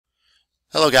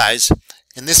Hello guys,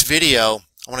 in this video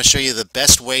I want to show you the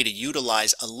best way to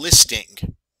utilize a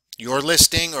listing. Your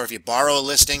listing, or if you borrow a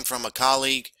listing from a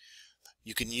colleague,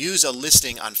 you can use a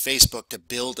listing on Facebook to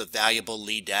build a valuable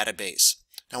lead database.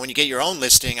 Now when you get your own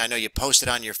listing, I know you post it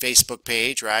on your Facebook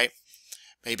page, right?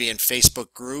 Maybe in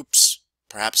Facebook groups,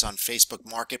 perhaps on Facebook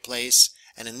Marketplace,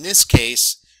 and in this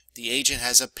case the agent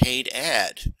has a paid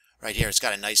ad. Right here it's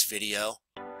got a nice video,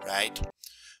 right?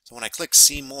 So when I click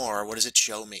see more, what does it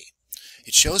show me?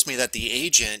 It shows me that the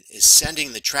agent is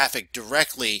sending the traffic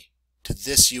directly to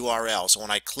this URL. So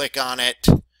when I click on it,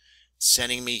 it's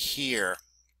sending me here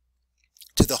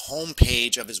to the home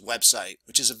page of his website,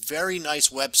 which is a very nice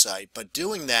website. But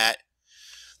doing that,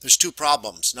 there's two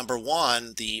problems. Number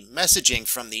one, the messaging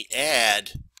from the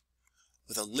ad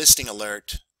with a listing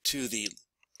alert to the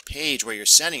page where you're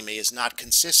sending me is not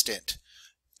consistent.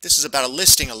 This is about a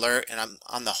listing alert, and I'm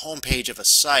on the home page of a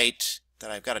site that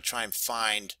I've got to try and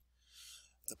find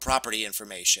the property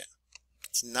information.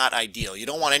 It's not ideal. You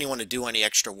don't want anyone to do any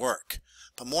extra work.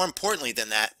 But more importantly than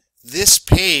that, this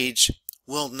page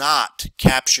will not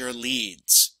capture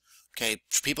leads. Okay,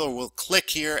 people will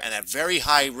click here, and at a very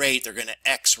high rate they're going to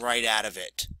X right out of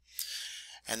it.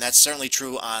 And that's certainly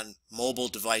true on mobile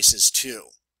devices too.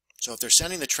 So if they're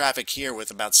sending the traffic here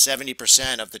with about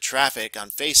 70% of the traffic on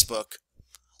Facebook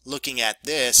looking at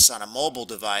this on a mobile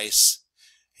device,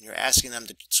 and you're asking them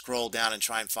to scroll down and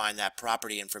try and find that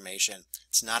property information,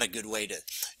 it's not a good way to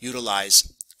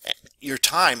utilize your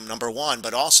time, number one,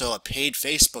 but also a paid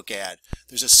Facebook ad.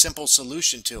 There's a simple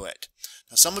solution to it.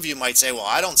 Now some of you might say, well,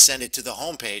 I don't send it to the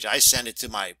home page, I send it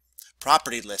to my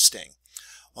property listing.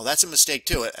 Well, that's a mistake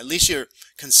too. At least you're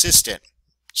consistent,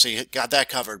 so you got that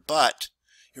covered, but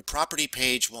your property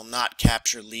page will not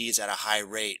capture leads at a high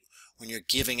rate when you're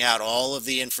giving out all of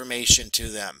the information to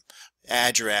them.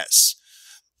 Address,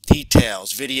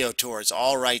 details, video tours,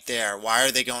 all right there. Why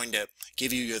are they going to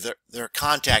give you their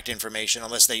contact information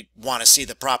unless they want to see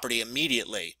the property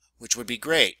immediately, which would be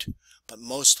great, but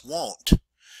most won't.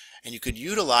 And you could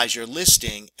utilize your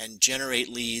listing and generate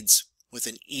leads with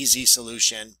an easy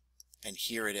solution, and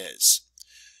here it is.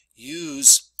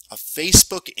 Use a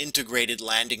Facebook integrated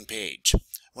landing page.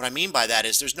 What I mean by that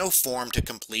is there's no form to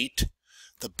complete.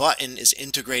 The button is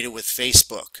integrated with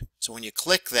Facebook. So when you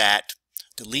click that,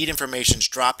 the lead information is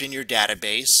dropped in your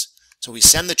database. So we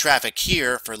send the traffic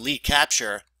here for lead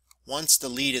capture. Once the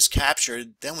lead is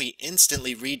captured, then we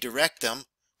instantly redirect them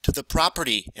to the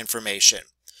property information.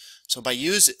 So by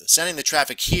sending the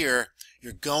traffic here,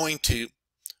 you're going to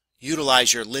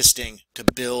utilize your listing to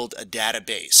build a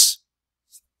database.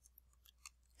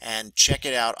 And check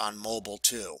it out on mobile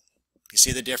too. You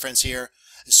see the difference here?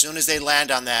 As soon as they land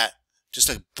on that, just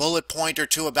a bullet point or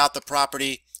two about the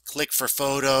property, click for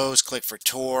photos, click for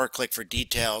tour, click for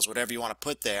details, whatever you want to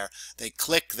put there. They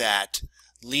click that,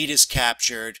 lead is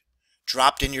captured,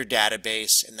 dropped in your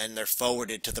database, and then they're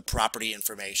forwarded to the property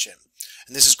information.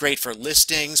 And this is great for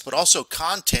listings, but also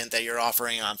content that you're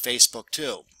offering on Facebook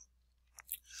too.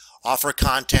 Offer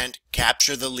content,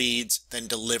 capture the leads, then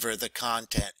deliver the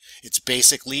content. It's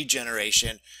basic lead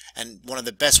generation, and one of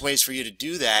the best ways for you to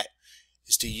do that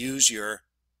is to use your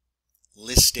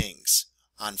listings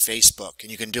on Facebook.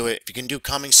 And you can do it, if you can do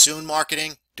coming soon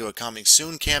marketing, do a coming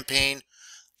soon campaign,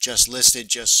 just listed,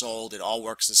 just sold, it all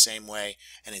works the same way,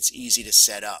 and it's easy to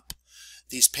set up.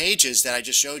 These pages that I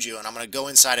just showed you, and I'm going to go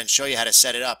inside and show you how to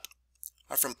set it up,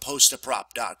 are from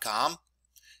postaprop.com.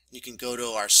 You can go to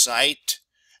our site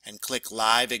and click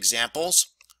live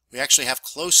examples. We actually have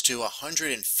close to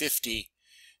 150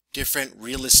 different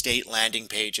real estate landing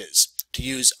pages to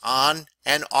use on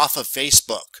and off of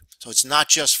Facebook. So it's not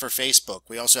just for Facebook.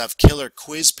 We also have killer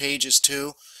quiz pages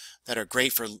too that are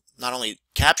great for not only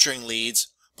capturing leads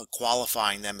but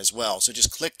qualifying them as well. So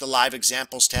just click the live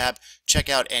examples tab, check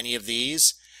out any of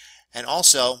these, and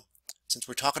also since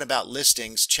we're talking about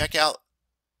listings, check out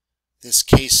this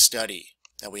case study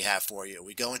that we have for you.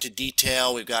 We go into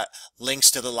detail, we've got links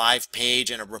to the live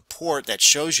page and a report that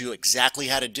shows you exactly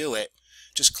how to do it.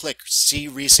 Just click see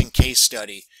recent case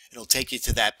study. It'll take you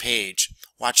to that page.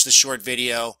 Watch the short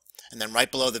video, and then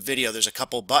right below the video there's a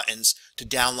couple buttons to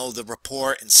download the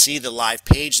report and see the live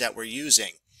page that we're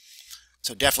using.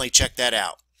 So definitely check that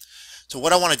out. So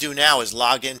what I want to do now is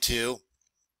log into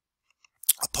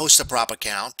a Postaprop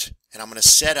account, and I'm going to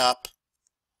set up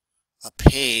a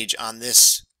page on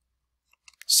this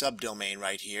subdomain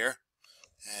right here.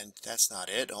 And that's not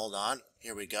it. Hold on.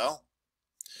 Here we go.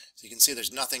 So you can see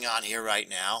there's nothing on here right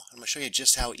now. I'm going to show you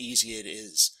just how easy it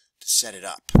is to set it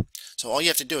up. So all you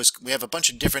have to do is, we have a bunch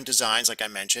of different designs like I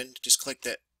mentioned. Just click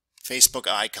the Facebook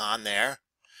icon there.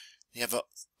 You have a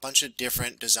bunch of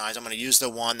different designs. I'm going to use the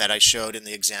one that I showed in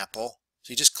the example.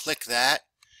 So you just click that,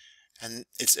 and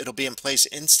it'll be in place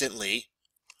instantly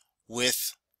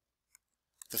with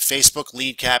the Facebook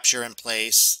lead capture in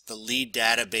place. The lead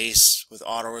database with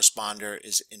autoresponder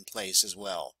is in place as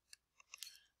well.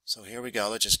 So here we go.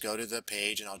 Let's just go to the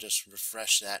page, and I'll just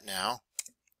refresh that now.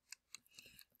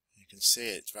 You can see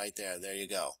it right there. There you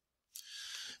go.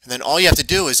 And then all you have to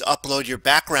do is upload your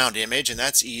background image, and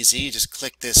that's easy. You just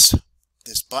click this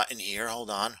button here. Hold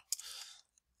on.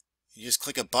 You just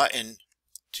click a button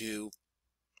to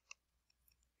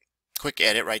quick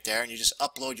edit right there, and you just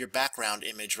upload your background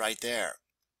image right there.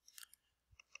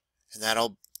 And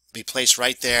that'll be placed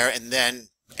right there, and then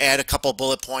add a couple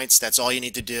bullet points. That's all you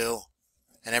need to do,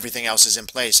 and everything else is in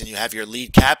place. And you have your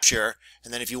lead capture,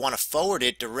 and then if you want to forward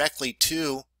it directly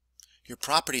to your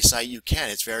property site, you can.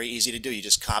 It's very easy to do. You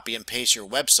just copy and paste your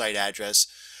website address.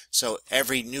 So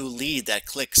every new lead that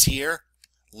clicks here,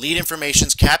 lead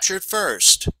information's captured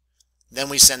first. Then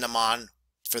we send them on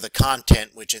for the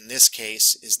content, which in this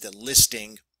case is the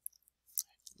listing,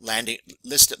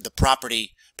 the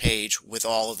property page with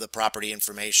all of the property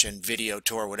information, video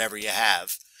tour, whatever you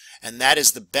have. And that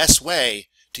is the best way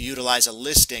to utilize a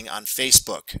listing on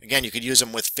Facebook. Again, you could use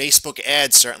them with Facebook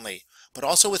ads certainly, but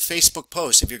also with Facebook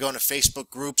posts. If you're going to Facebook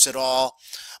groups at all,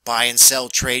 buy and sell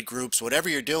trade groups, whatever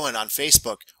you're doing on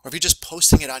Facebook, or if you're just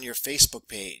posting it on your Facebook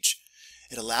page,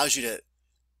 it allows you to,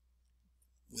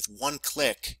 with one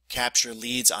click, capture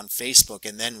leads on Facebook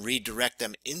and then redirect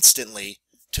them instantly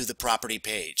to the property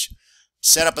page.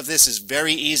 Setup of this is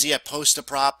very easy at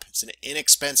Postaprop. It's an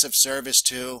inexpensive service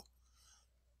too.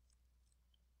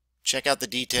 Check out the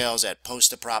details at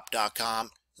postaprop.com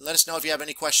and let us know if you have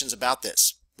any questions about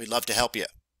this. We'd love to help you.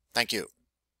 Thank you.